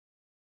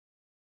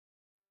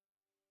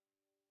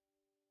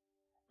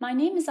My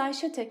name is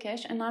Ayse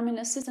Tekes, and I'm an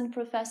assistant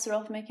professor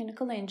of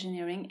mechanical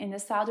engineering in the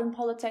Southern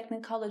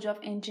Polytechnic College of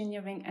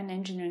Engineering and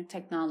Engineering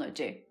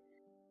Technology.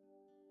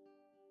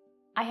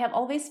 I have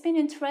always been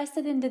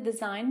interested in the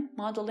design,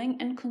 modeling,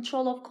 and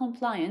control of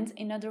compliant,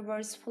 in other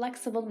words,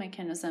 flexible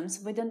mechanisms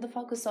within the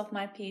focus of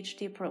my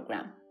PhD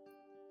program.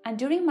 And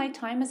during my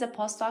time as a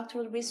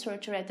postdoctoral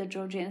researcher at the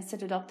Georgia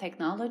Institute of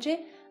Technology,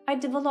 I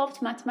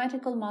developed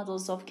mathematical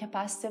models of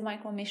capacitive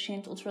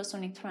micromachined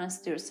ultrasonic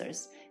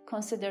transducers,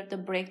 considered the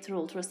breakthrough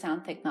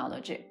ultrasound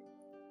technology.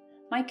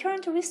 My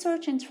current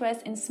research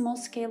interest in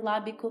small-scale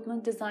lab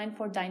equipment design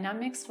for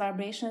dynamics,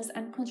 vibrations,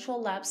 and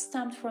control labs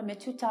stemmed from a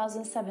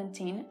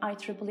 2017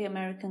 IEEE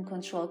American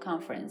Control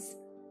Conference,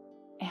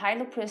 a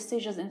highly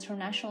prestigious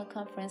international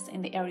conference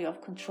in the area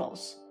of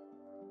controls.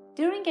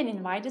 During an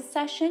invited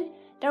session,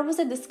 there was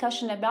a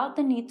discussion about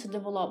the need to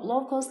develop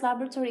low-cost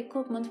laboratory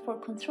equipment for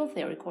control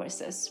theory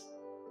courses.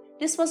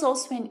 This was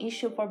also an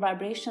issue for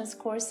vibrations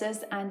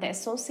courses and the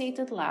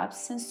associated labs,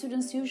 since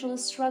students usually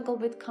struggle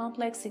with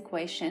complex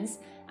equations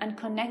and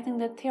connecting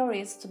the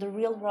theories to the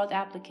real-world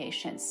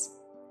applications.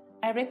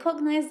 I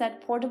recognize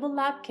that portable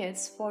lab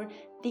kits for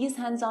these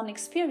hands-on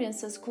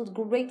experiences could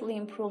greatly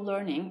improve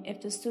learning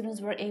if the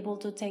students were able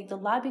to take the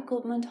lab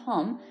equipment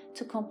home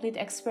to complete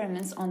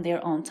experiments on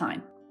their own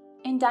time.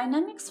 In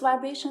dynamics,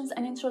 vibrations,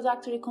 and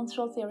introductory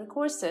control theory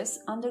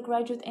courses,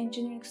 undergraduate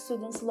engineering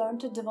students learn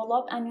to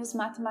develop and use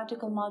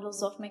mathematical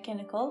models of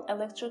mechanical,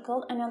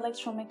 electrical, and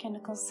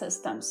electromechanical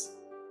systems.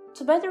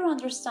 To better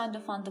understand the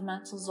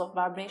fundamentals of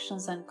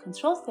vibrations and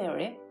control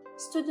theory,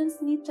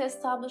 students need to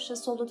establish a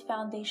solid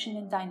foundation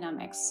in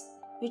dynamics,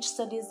 which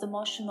studies the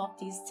motion of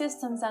these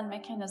systems and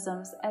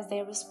mechanisms as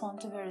they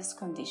respond to various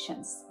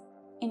conditions.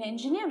 In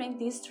engineering,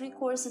 these three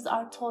courses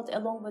are taught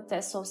along with the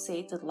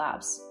associated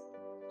labs.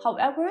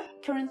 However,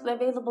 currently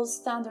available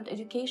standard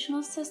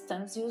educational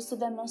systems used to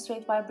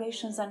demonstrate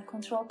vibrations and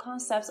control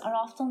concepts are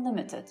often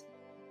limited.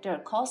 They are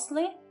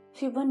costly,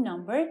 few in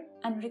number,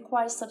 and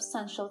require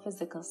substantial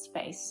physical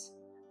space.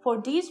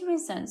 For these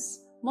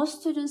reasons,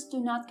 most students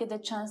do not get a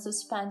chance to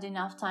spend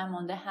enough time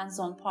on the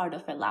hands-on part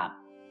of a lab.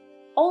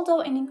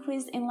 Although an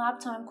increase in lab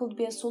time could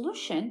be a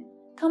solution,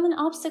 common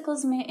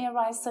obstacles may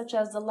arise, such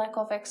as the lack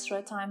of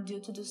extra time due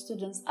to the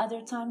students'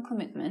 other time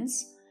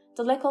commitments,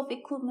 the lack of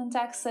equipment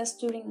access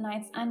during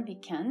nights and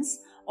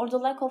weekends, or the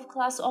lack of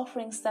class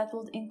offerings that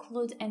would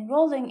include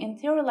enrolling in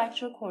theory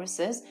lecture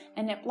courses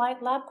and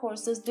applied lab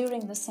courses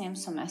during the same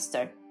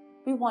semester.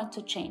 We want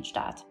to change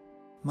that.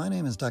 My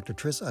name is Dr.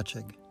 Tris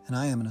Utschig, and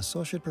I am an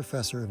Associate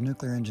Professor of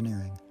Nuclear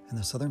Engineering in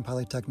the Southern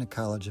Polytechnic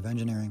College of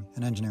Engineering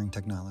and Engineering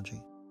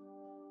Technology.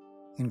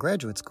 In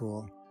graduate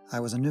school, I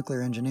was a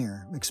nuclear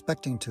engineer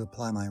expecting to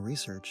apply my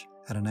research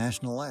at a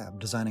national lab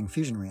designing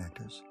fusion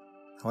reactors.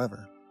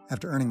 However,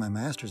 after earning my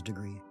master's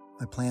degree,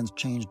 my plans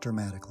changed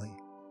dramatically.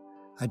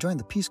 I joined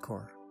the Peace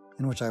Corps,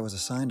 in which I was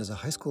assigned as a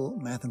high school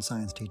math and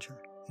science teacher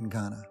in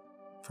Ghana.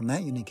 From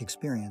that unique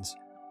experience,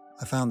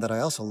 I found that I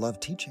also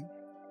loved teaching.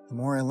 The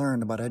more I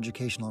learned about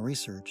educational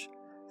research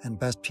and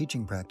best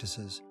teaching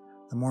practices,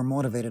 the more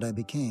motivated I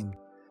became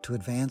to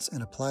advance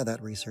and apply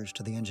that research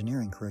to the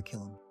engineering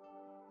curriculum.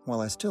 While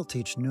I still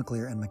teach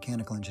nuclear and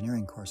mechanical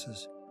engineering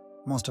courses,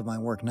 most of my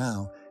work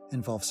now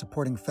involves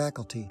supporting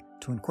faculty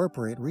to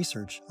incorporate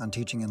research on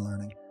teaching and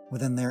learning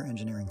within their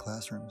engineering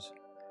classrooms.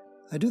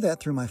 I do that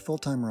through my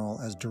full-time role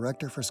as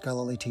Director for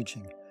Scholarly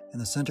Teaching in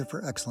the Center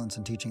for Excellence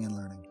in Teaching and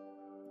Learning.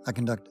 I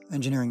conduct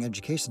engineering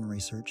education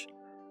research,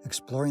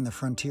 exploring the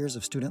frontiers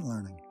of student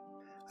learning.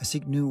 I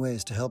seek new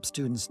ways to help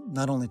students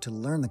not only to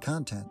learn the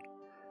content,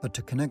 but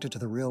to connect it to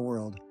the real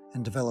world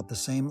and develop the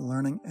same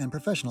learning and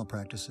professional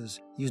practices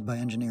used by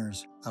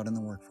engineers out in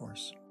the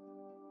workforce.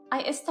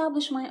 I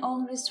established my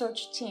own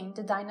research team,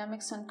 the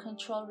Dynamics and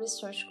Control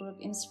Research Group,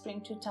 in spring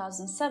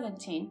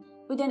 2017,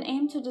 with an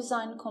aim to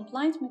design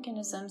compliant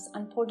mechanisms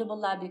and portable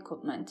lab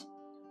equipment.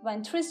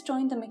 When Tris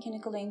joined the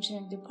mechanical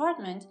engineering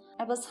department,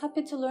 I was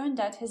happy to learn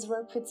that his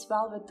work fits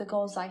well with the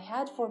goals I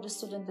had for the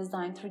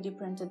student-designed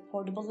 3D-printed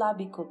portable lab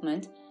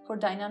equipment for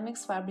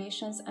dynamics,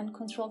 vibrations, and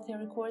control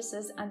theory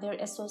courses and their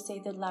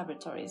associated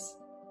laboratories.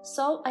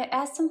 So I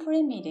asked him for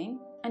a meeting,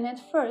 and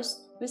at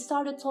first, we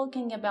started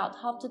talking about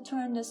how to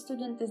turn the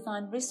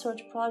student-designed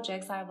research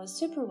projects I was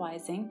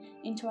supervising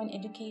into an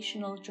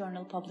educational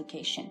journal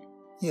publication.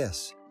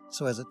 Yes,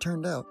 so as it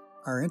turned out,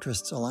 our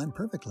interests aligned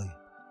perfectly.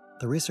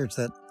 The research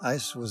that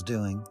Ayse was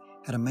doing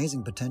had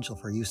amazing potential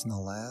for use in the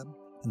lab,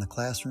 in the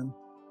classroom,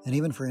 and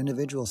even for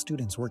individual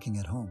students working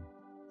at home.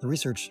 The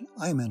research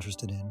I am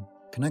interested in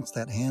connects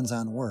that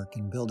hands-on work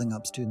in building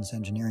up students'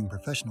 engineering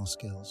professional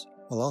skills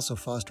while also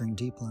fostering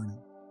deep learning.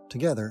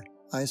 Together,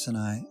 Ayse and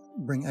I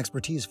bring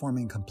expertise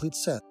forming a complete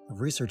set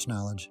of research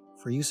knowledge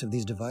for use of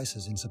these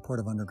devices in support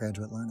of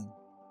undergraduate learning.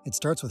 It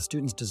starts with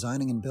students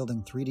designing and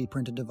building 3D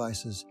printed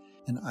devices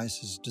in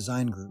Ayse's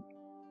design group.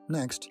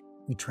 Next,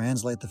 we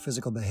translate the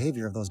physical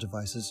behavior of those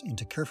devices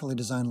into carefully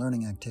designed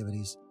learning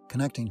activities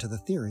connecting to the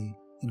theory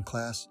in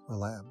class or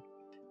lab.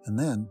 And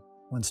then,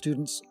 when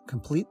students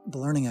complete the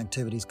learning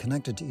activities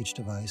connected to each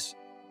device,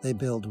 They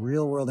build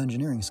real-world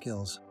engineering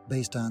skills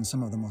based on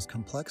some of the most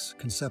complex,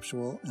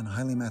 conceptual, and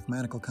highly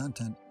mathematical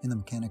content in the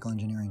mechanical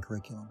engineering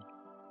curriculum.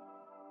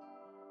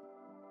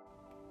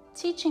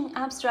 Teaching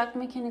abstract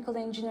mechanical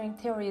engineering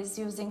theories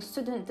using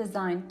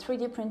student-designed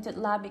 3D-printed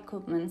lab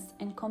equipment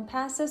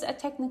encompasses a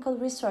technical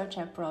research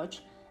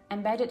approach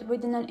embedded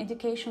within an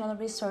educational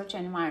research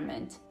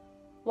environment.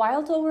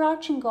 While the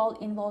overarching goal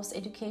involves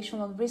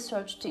educational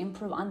research to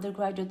improve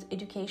undergraduate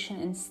education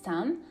in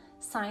STEM,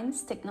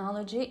 science,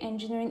 technology,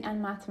 engineering,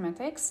 and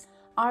mathematics,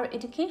 our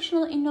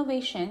educational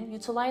innovation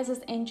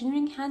utilizes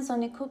engineering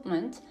hands-on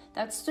equipment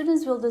that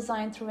students will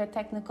design through a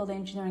technical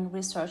engineering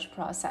research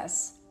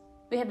process.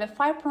 We have a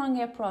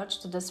 5-pronged approach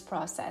to this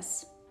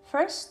process.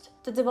 First,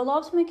 the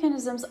developed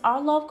mechanisms are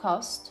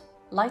low-cost,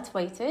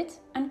 light-weighted,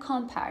 and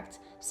compact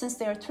since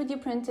they are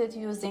 3D printed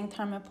using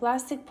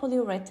thermoplastic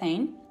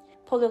polyurethane,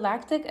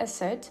 polylactic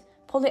acid,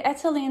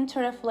 polyethylene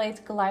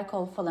terephthalate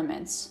glycol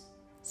filaments.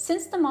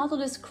 Since the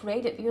model is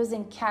created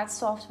using CAD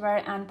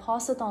software and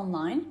posted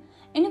online,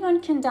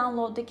 anyone can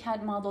download the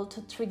CAD model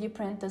to 3D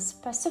print the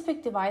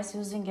specific device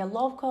using a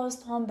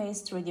low-cost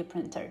home-based 3D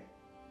printer.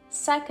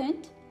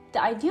 Second,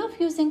 the idea of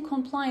using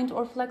compliant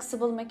or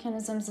flexible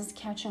mechanisms is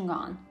catching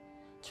on.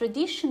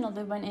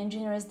 Traditionally, when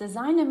engineers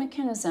design a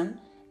mechanism,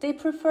 they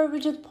prefer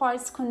rigid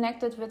parts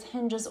connected with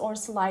hinges or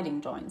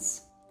sliding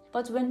joints.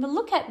 But when we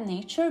look at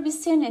nature, we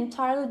see an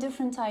entirely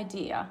different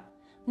idea.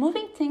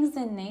 Moving things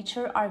in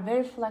nature are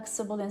very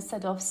flexible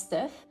instead of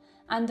stiff,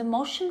 and the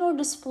motion or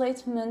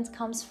displacement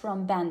comes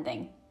from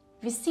bending.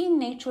 We see in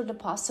nature the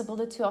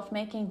possibility of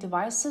making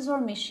devices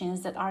or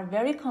machines that are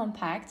very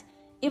compact,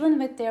 even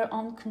with their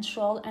own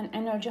control and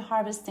energy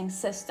harvesting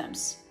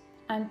systems.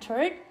 And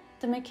third,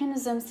 the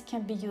mechanisms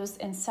can be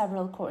used in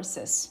several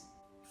courses.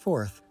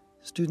 Fourth,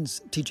 students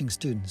teaching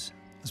students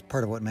is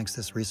part of what makes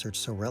this research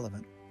so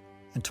relevant.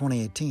 In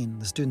 2018,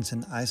 the students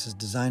in Ayse's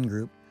design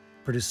group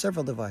produced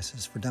several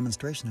devices for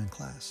demonstration in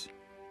class.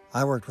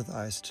 I worked with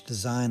Ayse to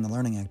design the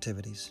learning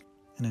activities,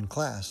 and in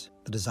class,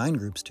 the design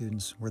group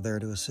students were there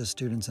to assist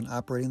students in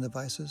operating the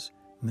devices,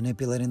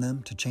 manipulating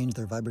them to change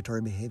their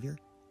vibratory behavior,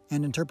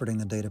 and interpreting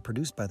the data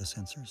produced by the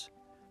sensors.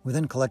 We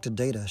then collected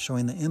data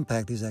showing the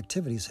impact these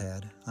activities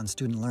had on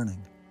student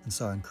learning and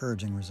saw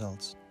encouraging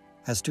results.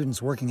 As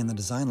students working in the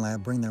design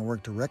lab bring their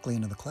work directly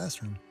into the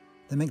classroom,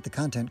 they make the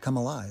content come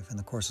alive in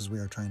the courses we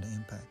are trying to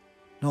impact.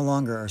 No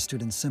longer are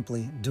students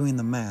simply doing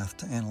the math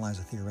to analyze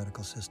a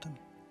theoretical system.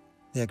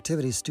 The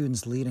activities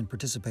students lead and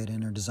participate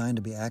in are designed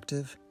to be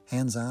active,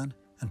 hands-on,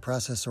 and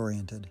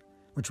process-oriented,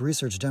 which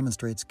research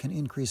demonstrates can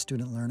increase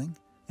student learning,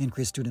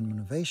 increase student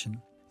motivation,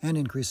 and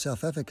increase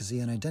self-efficacy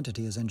and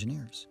identity as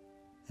engineers.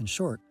 In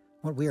short,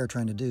 what we are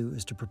trying to do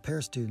is to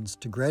prepare students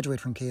to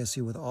graduate from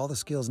KSU with all the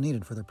skills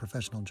needed for their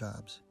professional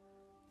jobs.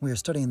 We are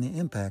studying the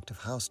impact of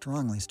how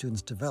strongly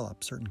students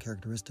develop certain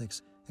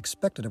characteristics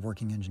expected of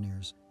working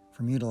engineers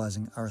from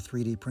utilizing our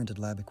 3D printed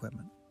lab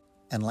equipment.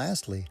 And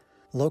lastly,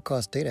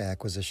 low-cost data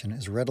acquisition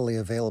is readily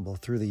available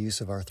through the use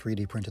of our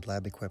 3D printed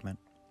lab equipment.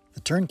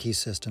 The turnkey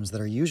systems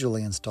that are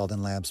usually installed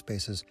in lab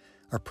spaces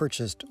are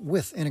purchased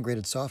with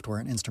integrated software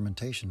and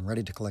instrumentation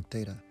ready to collect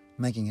data,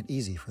 making it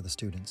easy for the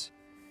students.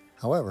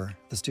 However,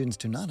 the students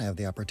do not have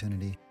the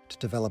opportunity to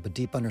develop a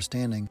deep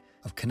understanding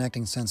of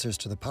connecting sensors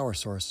to the power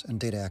source and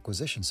data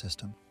acquisition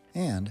system.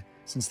 And,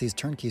 since these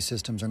turnkey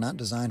systems are not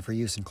designed for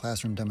use in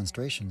classroom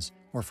demonstrations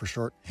or for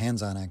short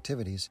hands-on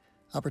activities,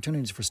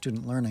 opportunities for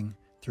student learning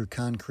through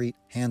concrete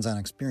hands-on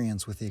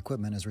experience with the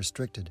equipment is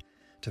restricted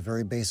to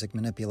very basic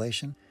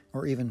manipulation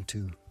or even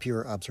to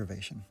pure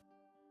observation.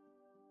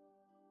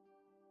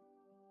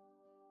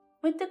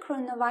 With the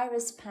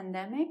coronavirus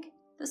pandemic,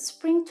 the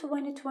spring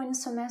 2020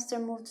 semester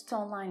moved to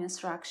online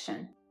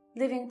instruction,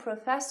 leaving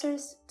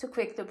professors to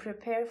quickly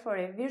prepare for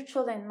a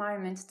virtual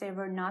environment they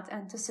were not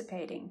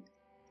anticipating.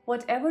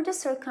 Whatever the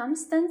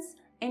circumstance,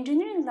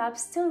 engineering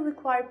labs still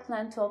require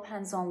plenty of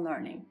hands-on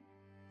learning.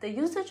 The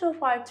usage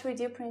of our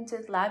 3D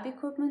printed lab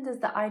equipment is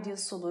the ideal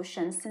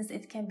solution since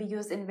it can be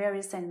used in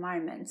various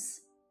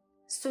environments.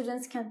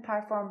 Students can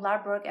perform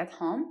lab work at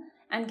home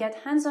and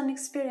get hands-on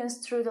experience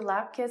through the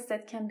lab kits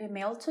that can be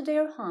mailed to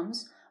their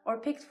homes or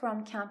picked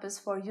from campus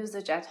for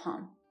usage at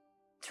home.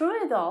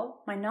 Through it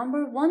all, my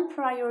number one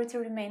priority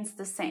remains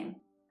the same.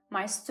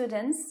 My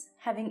students,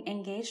 having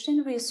engaged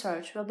in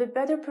research, will be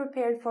better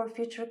prepared for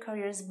future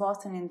careers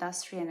both in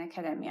industry and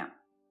academia.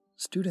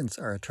 Students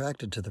are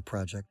attracted to the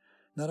project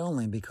not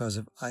only because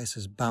of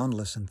Ayse's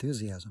boundless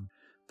enthusiasm,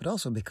 but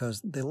also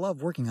because they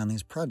love working on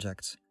these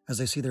projects, as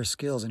they see their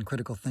skills in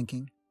critical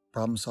thinking,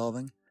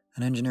 problem-solving,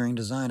 and engineering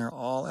design are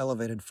all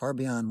elevated far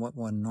beyond what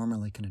one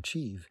normally can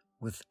achieve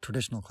with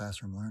traditional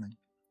classroom learning.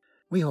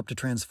 We hope to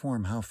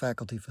transform how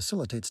faculty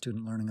facilitate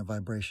student learning of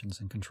vibrations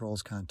and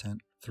controls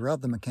content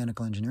throughout the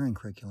mechanical engineering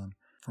curriculum,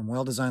 from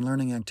well-designed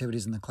learning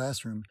activities in the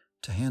classroom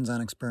to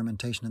hands-on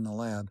experimentation in the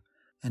lab,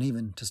 and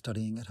even to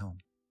studying at home.